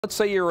Let's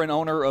say you're an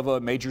owner of a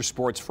major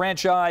sports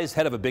franchise,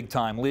 head of a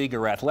big-time league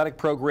or athletic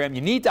program.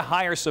 You need to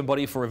hire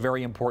somebody for a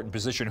very important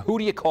position. Who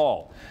do you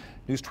call?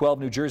 News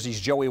 12 New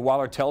Jersey's Joey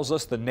Waller tells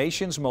us the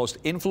nation's most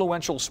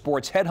influential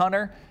sports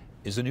headhunter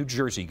is a New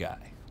Jersey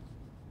guy.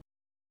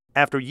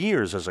 After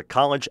years as a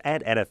college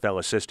and NFL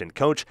assistant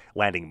coach,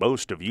 landing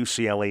most of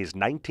UCLA's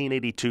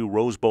 1982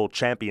 Rose Bowl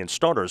champion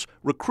starters,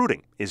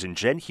 recruiting is in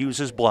Jed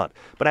Hughes' blood.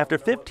 But after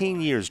 15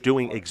 years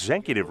doing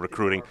executive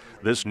recruiting,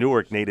 this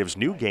Newark native's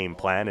new game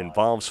plan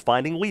involves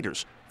finding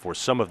leaders for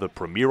some of the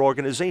premier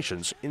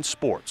organizations in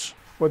sports.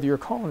 Whether you're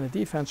calling a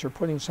defense or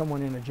putting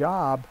someone in a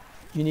job,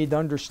 you need to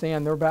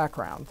understand their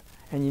background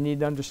and you need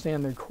to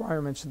understand the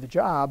requirements of the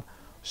job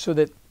so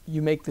that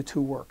you make the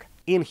two work.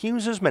 In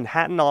Hughes'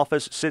 Manhattan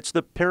office sits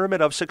the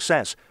Pyramid of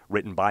Success,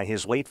 written by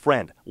his late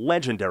friend,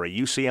 legendary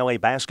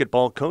UCLA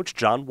basketball coach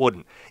John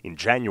Wooden. In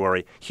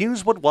January,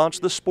 Hughes would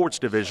launch the sports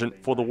division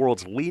for the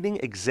world's leading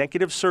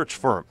executive search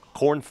firm,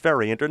 Korn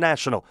Ferry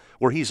International,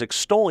 where he's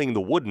extolling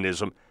the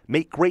Woodenism,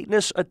 make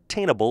greatness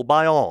attainable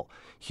by all.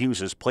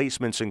 Hughes'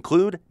 placements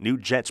include new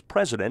Jets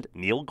president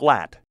Neil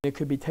Glatt. It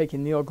could be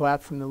taking Neil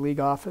Glatt from the league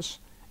office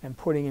and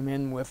putting him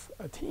in with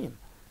a team.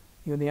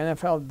 You know, the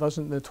NFL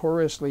doesn't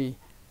notoriously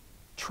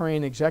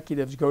train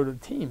executives go to the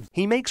teams.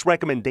 He makes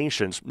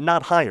recommendations,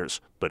 not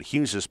hires, but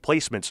Hughes'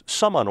 placements,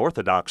 some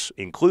unorthodox,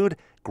 include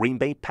Green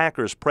Bay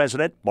Packers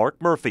president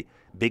Mark Murphy,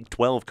 Big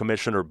 12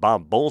 Commissioner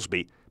Bob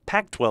Bowlesby,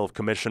 Pac-12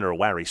 Commissioner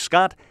Larry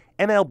Scott,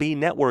 MLB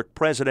Network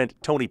President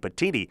Tony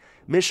Petitti,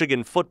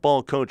 Michigan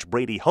football coach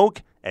Brady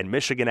Hoke, and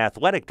Michigan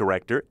Athletic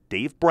Director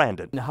Dave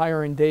Brandon. And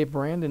hiring Dave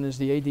Brandon as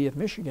the AD of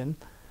Michigan,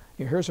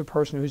 here's a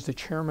person who's the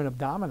chairman of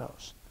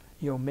Domino's,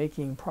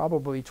 making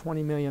probably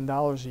 $20 million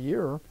a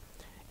year.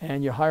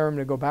 And you hire him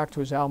to go back to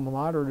his alma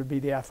mater to be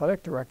the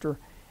athletic director,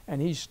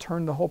 and he's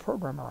turned the whole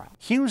program around.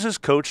 Hughes has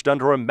coached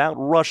under a Mount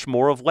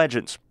Rushmore of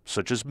legends,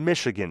 such as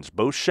Michigan's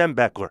Bo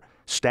Schembechler,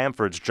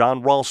 Stanford's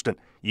John Ralston,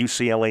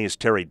 UCLA's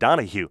Terry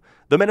Donahue,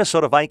 the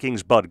Minnesota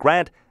Vikings' Bud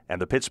Grant, and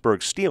the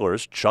Pittsburgh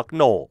Steelers' Chuck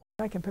Noll.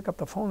 I can pick up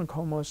the phone and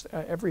call almost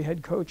every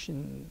head coach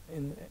in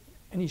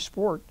any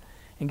sport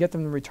and get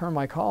them to return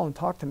my call and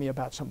talk to me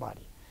about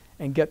somebody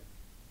and get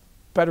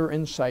better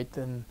insight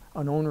than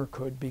an owner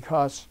could,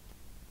 because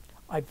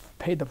I've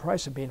paid the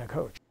price of being a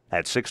coach.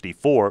 At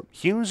 64,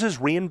 Hughes is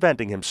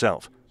reinventing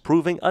himself,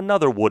 proving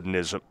another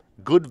Woodenism: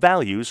 good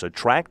values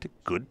attract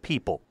good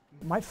people.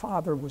 My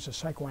father was a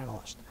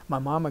psychoanalyst, my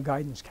mom a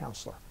guidance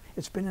counselor.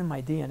 It's been in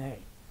my DNA,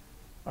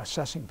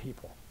 assessing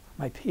people.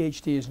 My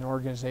PhD is in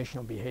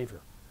organizational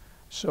behavior.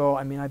 So,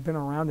 I've been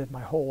around it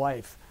my whole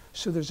life.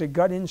 So there's a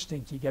gut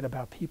instinct you get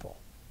about people.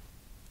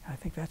 I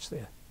think that's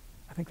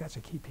a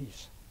key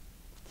piece.